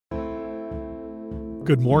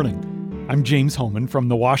Good morning. I'm James Hohmann from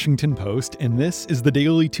The Washington Post, and this is the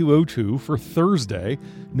Daily 202 for Thursday,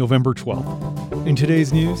 November 12th. In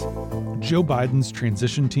today's news, Joe Biden's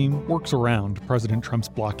transition team works around President Trump's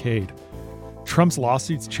blockade. Trump's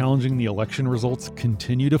lawsuits challenging the election results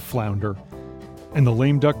continue to flounder, and the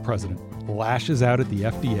lame duck president lashes out at the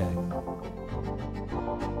FDA.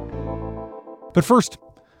 But first,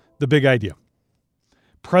 the big idea.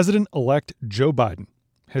 President-elect Joe Biden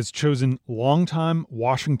has chosen longtime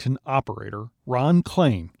Washington operator Ron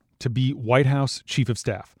Klain to be White House Chief of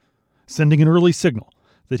Staff, sending an early signal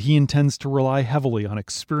that he intends to rely heavily on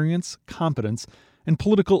experience, competence, and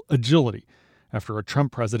political agility after a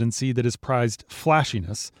Trump presidency that has prized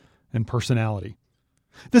flashiness and personality.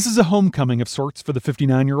 This is a homecoming of sorts for the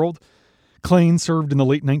 59-year-old. Klain served in the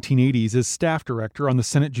late 1980s as staff director on the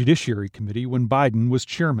Senate Judiciary Committee when Biden was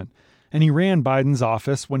chairman, and he ran Biden's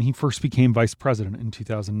office when he first became vice president in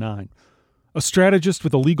 2009. A strategist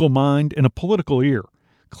with a legal mind and a political ear,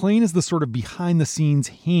 Klain is the sort of behind-the-scenes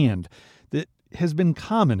hand that has been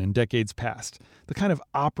common in decades past, the kind of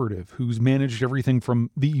operative who's managed everything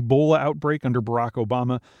from the Ebola outbreak under Barack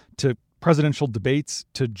Obama to presidential debates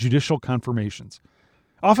to judicial confirmations.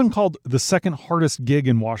 Often called the second hardest gig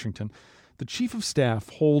in Washington, the chief of staff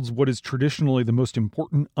holds what is traditionally the most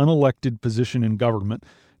important unelected position in government,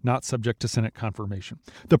 not subject to Senate confirmation.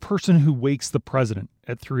 The person who wakes the president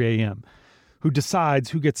at 3 a.m., who decides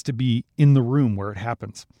who gets to be in the room where it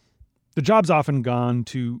happens. The job's often gone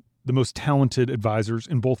to the most talented advisors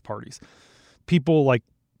in both parties. People like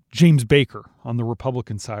James Baker on the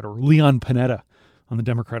Republican side or Leon Panetta on the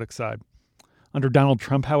Democratic side. Under Donald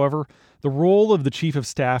Trump, however, the role of the chief of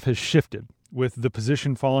staff has shifted, with the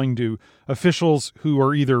position falling to officials who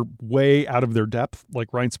are either way out of their depth,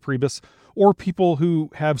 like Reince Priebus, or people who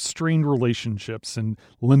have strained relationships and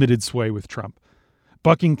limited sway with Trump.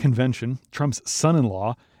 Bucking convention, Trump's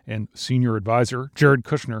son-in-law and senior advisor, Jared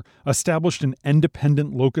Kushner, established an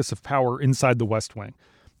independent locus of power inside the West Wing.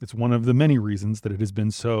 It's one of the many reasons that it has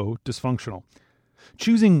been so dysfunctional.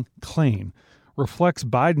 Choosing Klain reflects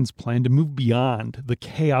Biden's plan to move beyond the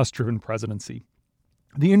chaos-driven presidency.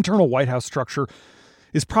 The internal White House structure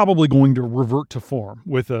is probably going to revert to form,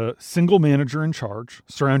 with a single manager in charge,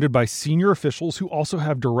 surrounded by senior officials who also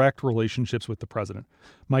have direct relationships with the president.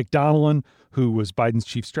 Mike Donilon, who was Biden's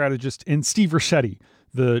chief strategist, and Steve Ricchetti,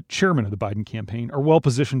 the chairman of the Biden campaign, are well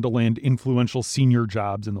positioned to land influential senior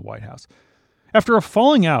jobs in the White House. After a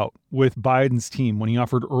falling out with Biden's team when he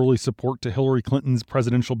offered early support to Hillary Clinton's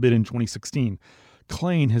presidential bid in 2016,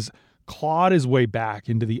 Klain has clawed his way back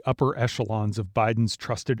into the upper echelons of Biden's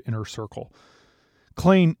trusted inner circle.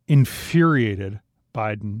 Klain infuriated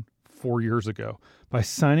Biden 4 years ago by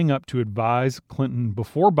signing up to advise Clinton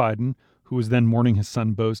before Biden, who was then mourning his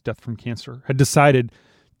son Beau's death from cancer, had decided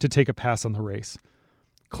to take a pass on the race.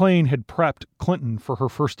 Klain had prepped Clinton for her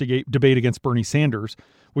first debate against Bernie Sanders,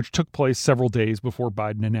 which took place several days before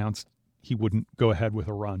Biden announced he wouldn't go ahead with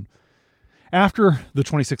a run. After the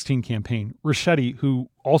 2016 campaign, Ricchetti, who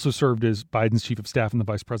also served as Biden's chief of staff in the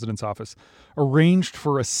vice president's office, arranged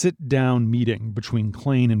for a sit-down meeting between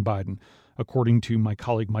Klain and Biden, according to my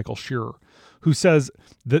colleague Michael Shearer, who says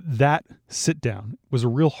that sit-down was a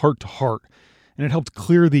real heart-to-heart, and it helped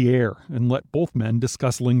clear the air and let both men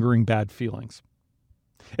discuss lingering bad feelings.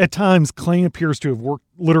 At times, Klain appears to have worked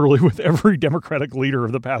literally with every Democratic leader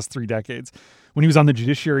of the past 3 decades. When he was on the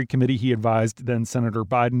Judiciary Committee, he advised then-Senator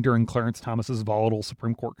Biden during Clarence Thomas's volatile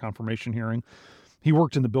Supreme Court confirmation hearing. He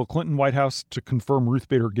worked in the Bill Clinton White House to confirm Ruth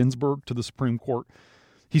Bader Ginsburg to the Supreme Court.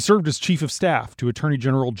 He served as chief of staff to Attorney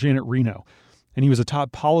General Janet Reno, and he was a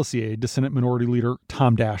top policy aide to Senate Minority Leader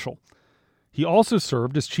Tom Daschle. He also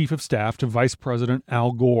served as chief of staff to Vice President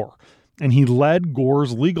Al Gore, and he led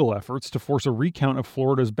Gore's legal efforts to force a recount of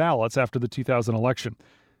Florida's ballots after the 2000 election.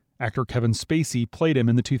 Actor Kevin Spacey played him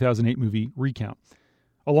in the 2008 movie Recount.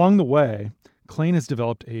 Along the way, Klain has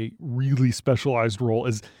developed a really specialized role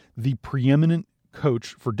as the preeminent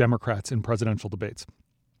coach for Democrats in presidential debates.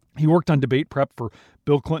 He worked on debate prep for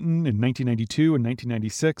Bill Clinton in 1992 and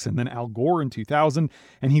 1996, and then Al Gore in 2000,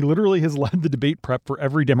 and he literally has led the debate prep for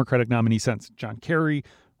every Democratic nominee since: John Kerry,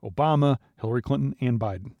 Obama, Hillary Clinton, and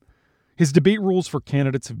Biden. His debate rules for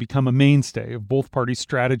candidates have become a mainstay of both parties'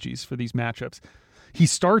 strategies for these matchups. He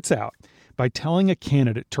starts out by telling a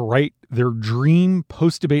candidate to write their dream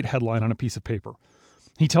post-debate headline on a piece of paper.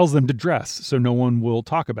 He tells them to dress so no one will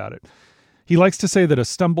talk about it. He likes to say that a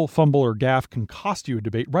stumble, fumble, or gaffe can cost you a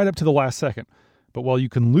debate right up to the last second. But while you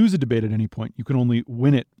can lose a debate at any point, you can only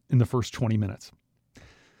win it in the first 20 minutes.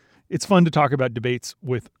 It's fun to talk about debates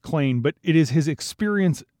with Klain, but it is his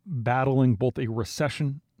experience battling both a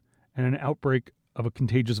recession and an outbreak of a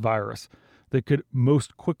contagious virus that could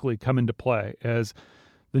most quickly come into play as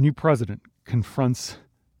the new president confronts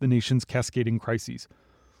the nation's cascading crises.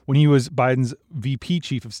 When he was Biden's VP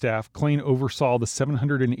chief of staff, Klain oversaw the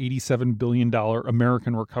 $787 billion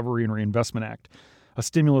American Recovery and Reinvestment Act, a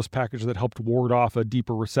stimulus package that helped ward off a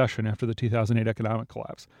deeper recession after the 2008 economic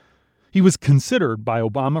collapse. He was considered by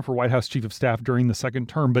Obama for White House chief of staff during the second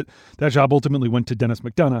term, but that job ultimately went to Dennis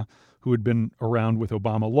McDonough, who had been around with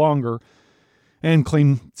Obama longer, and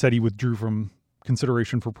Klain said he withdrew from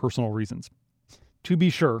consideration for personal reasons. To be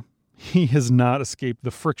sure, he has not escaped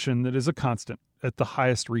the friction that is a constant at the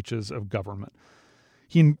highest reaches of government.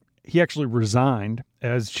 He actually resigned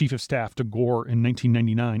as chief of staff to Gore in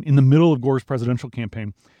 1999 in the middle of Gore's presidential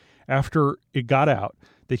campaign after it got out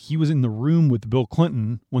that he was in the room with Bill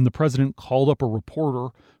Clinton when the president called up a reporter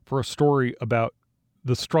for a story about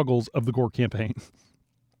the struggles of the Gore campaign.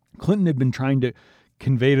 Clinton had been trying to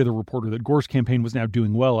convey to the reporter that Gore's campaign was now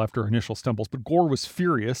doing well after initial stumbles, but Gore was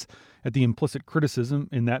furious at the implicit criticism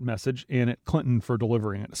in that message and at Clinton for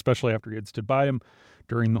delivering it, especially after he had stood by him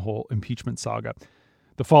during the whole impeachment saga.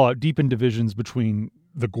 The fallout deepened divisions between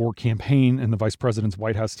the Gore campaign and the vice president's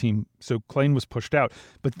White House team, so Klain was pushed out.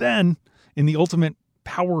 But then, in the ultimate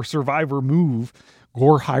power survivor move,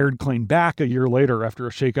 Gore hired Klain back a year later after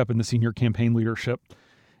a shakeup in the senior campaign leadership,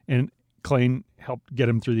 and Klain helped get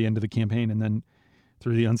him through the end of the campaign and then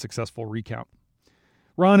through the unsuccessful recount.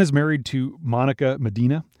 Ron is married to Monica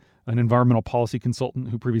Medina, an environmental policy consultant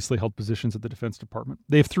who previously held positions at the Defense Department.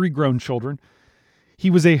 They have 3 grown children. He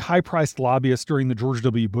was a high-priced lobbyist during the George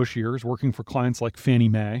W. Bush years, working for clients like Fannie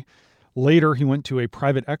Mae. Later, he went to a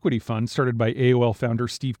private equity fund started by AOL founder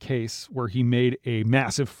Steve Case, where he made a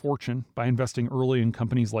massive fortune by investing early in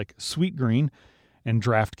companies like Sweetgreen and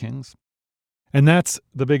DraftKings. And that's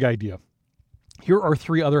the big idea. Here are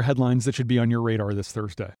 3 other headlines that should be on your radar this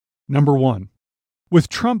Thursday. Number 1, with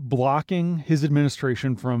Trump blocking his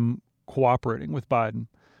administration from cooperating with Biden,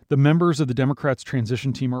 the members of the Democrats'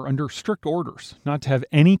 transition team are under strict orders not to have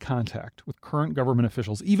any contact with current government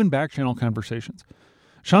officials, even back-channel conversations.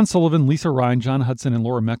 Sean Sullivan, Lisa Ryan, John Hudson, and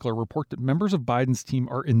Laura Meckler report that members of Biden's team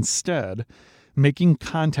are instead making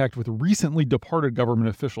contact with recently departed government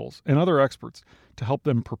officials and other experts to help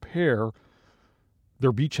them prepare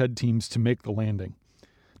their beachhead teams to make the landing.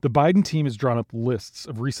 The Biden team has drawn up lists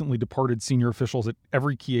of recently departed senior officials at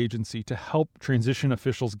every key agency to help transition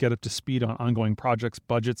officials get up to speed on ongoing projects,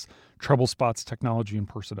 budgets, trouble spots, technology, and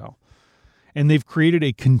personnel. And they've created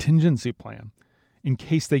a contingency plan in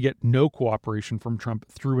case they get no cooperation from Trump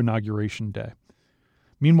through Inauguration Day.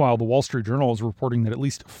 Meanwhile, the Wall Street Journal is reporting that at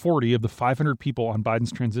least 40 of the 500 people on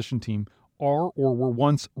Biden's transition team are or were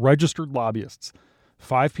once registered lobbyists.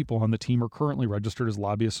 5 people on the team are currently registered as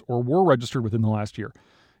lobbyists or were registered within the last year.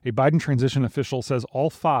 A Biden transition official says all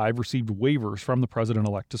 5 received waivers from the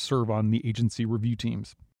president-elect to serve on the agency review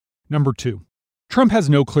teams. Number 2, Trump has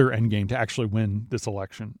no clear endgame to actually win this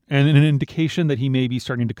election. And in an indication that he may be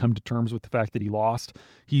starting to come to terms with the fact that he lost,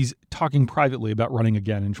 he's talking privately about running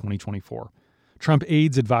again in 2024. Trump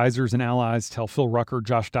aides, advisors, and allies tell Phil Rucker,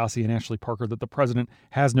 Josh Dossey, and Ashley Parker that the president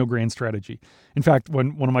has no grand strategy. In fact,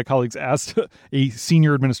 when one of my colleagues asked a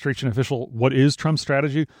senior administration official, what is Trump's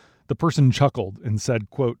strategy? The person chuckled and said,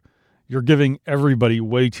 quote, "You're giving everybody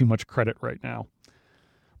way too much credit right now."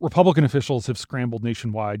 Republican officials have scrambled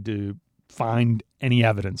nationwide to find any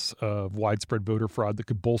evidence of widespread voter fraud that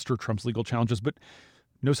could bolster Trump's legal challenges, but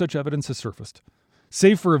no such evidence has surfaced.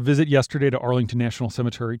 Save for a visit yesterday to Arlington National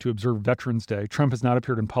Cemetery to observe Veterans Day, Trump has not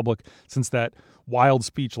appeared in public since that wild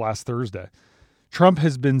speech last Thursday. Trump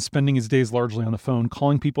has been spending his days largely on the phone,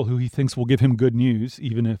 calling people who he thinks will give him good news,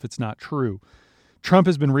 even if it's not true. Trump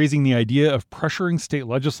has been raising the idea of pressuring state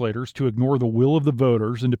legislators to ignore the will of the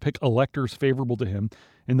voters and to pick electors favorable to him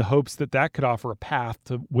in the hopes that that could offer a path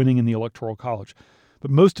to winning in the Electoral College.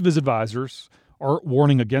 But most of his advisors are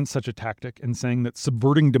warning against such a tactic and saying that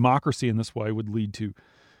subverting democracy in this way would lead to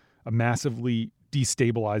a massively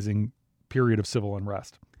destabilizing period of civil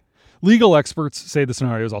unrest. Legal experts say the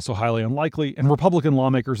scenario is also highly unlikely, and Republican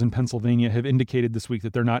lawmakers in Pennsylvania have indicated this week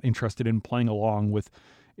that they're not interested in playing along with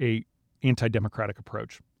a anti-democratic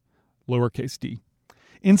approach, lowercase d.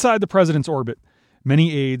 Inside the president's orbit,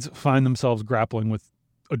 many aides find themselves grappling with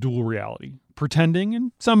a dual reality, pretending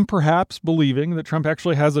and some perhaps believing that Trump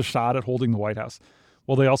actually has a shot at holding the White House,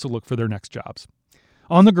 while they also look for their next jobs.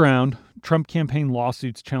 On the ground, Trump campaign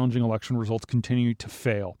lawsuits challenging election results continue to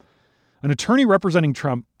fail. An attorney representing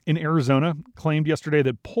Trump in Arizona claimed yesterday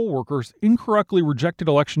that poll workers incorrectly rejected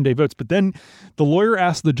Election Day votes, but then the lawyer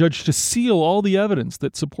asked the judge to seal all the evidence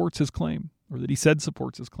that supports his claim, or that he said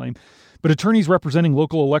supports his claim. But attorneys representing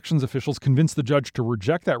local elections officials convinced the judge to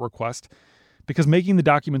reject that request because making the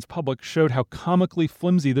documents public showed how comically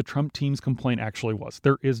flimsy the Trump team's complaint actually was.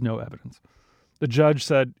 There is no evidence. The judge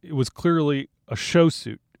said it was clearly a show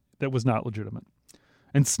suit that was not legitimate.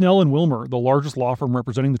 And Snell and Wilmer, the largest law firm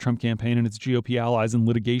representing the Trump campaign and its GOP allies in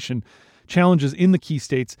litigation challenges in the key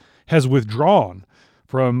states, has withdrawn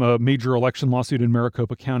from a major election lawsuit in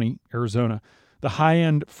Maricopa County, Arizona. The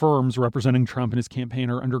high-end firms representing Trump and his campaign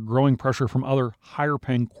are under growing pressure from other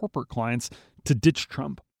higher-paying corporate clients to ditch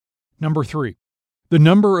Trump. Number 3, the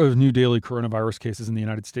number of new daily coronavirus cases in the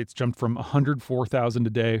United States jumped from 104,000 a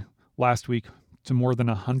day last week to more than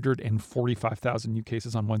 145,000 new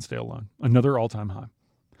cases on Wednesday alone, another all-time high.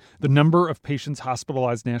 The number of patients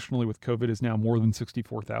hospitalized nationally with COVID is now more than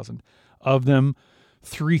 64,000. Of them,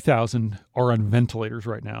 3,000 are on ventilators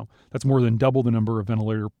right now. That's more than double the number of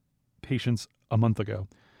ventilator patients a month ago.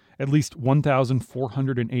 At least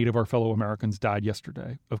 1,408 of our fellow Americans died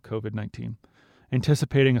yesterday of COVID-19.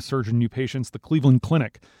 Anticipating a surge in new patients, the Cleveland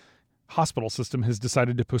Clinic hospital system has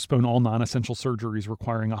decided to postpone all non-essential surgeries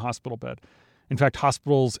requiring a hospital bed. In fact,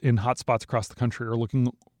 hospitals in hotspots across the country are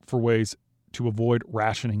looking for ways to avoid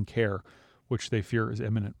rationing care, which they fear is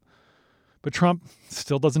imminent. But Trump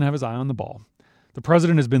still doesn't have his eye on the ball. The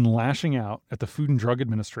president has been lashing out at the Food and Drug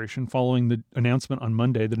Administration following the announcement on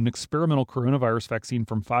Monday that an experimental coronavirus vaccine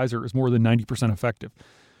from Pfizer is more than 90% effective.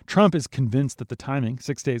 Trump is convinced that the timing,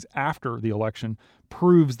 6 days after the election,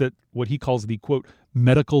 proves that what he calls the, quote,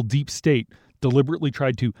 medical deep state deliberately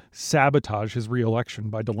tried to sabotage his reelection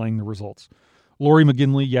by delaying the results. Lori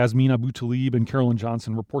McGinley, Yasmin Abu-Tlaib, and Carolyn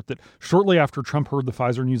Johnson report that shortly after Trump heard the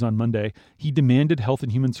Pfizer news on Monday, he demanded Health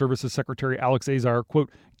and Human Services Secretary Alex Azar, quote,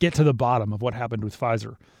 get to the bottom of what happened with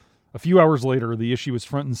Pfizer. A few hours later, the issue was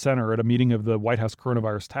front and center at a meeting of the White House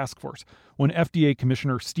Coronavirus Task Force, when FDA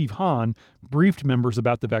Commissioner Steve Hahn briefed members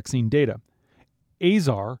about the vaccine data.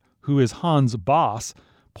 Azar, who is Hahn's boss,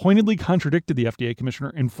 pointedly contradicted the FDA commissioner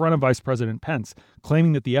in front of Vice President Pence,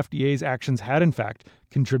 claiming that the FDA's actions had, in fact,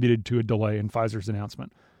 contributed to a delay in Pfizer's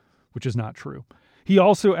announcement, which is not true. He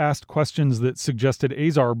also asked questions that suggested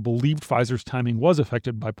Azar believed Pfizer's timing was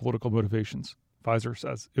affected by political motivations. Pfizer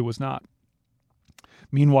says it was not.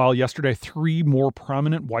 Meanwhile, yesterday, 3 more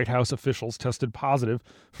prominent White House officials tested positive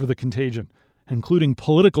for the contagion, including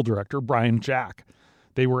political director Brian Jack.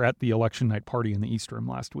 They were at the election night party in the East Room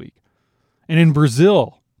last week. And in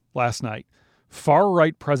Brazil last night,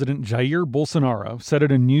 far-right President Jair Bolsonaro said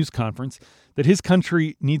at a news conference that his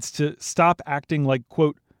country needs to stop acting like,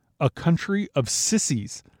 quote, a country of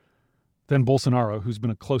sissies. Then Bolsonaro, who's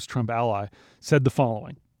been a close Trump ally, said the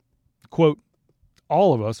following, quote,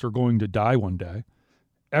 all of us are going to die one day.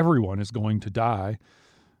 Everyone is going to die.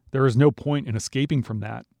 There is no point in escaping from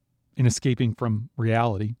that, in escaping from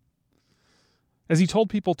reality. As he told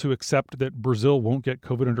people to accept that Brazil won't get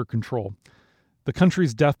COVID under control, the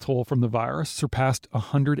country's death toll from the virus surpassed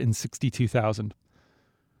 162,000.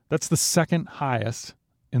 That's the second highest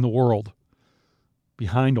in the world,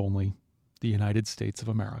 behind only the United States of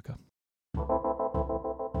America.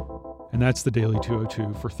 And that's the Daily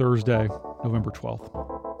 202 for Thursday, November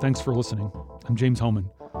 12th. Thanks for listening. I'm James Hohmann.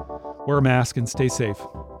 Wear a mask and stay safe.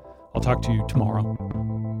 I'll talk to you tomorrow.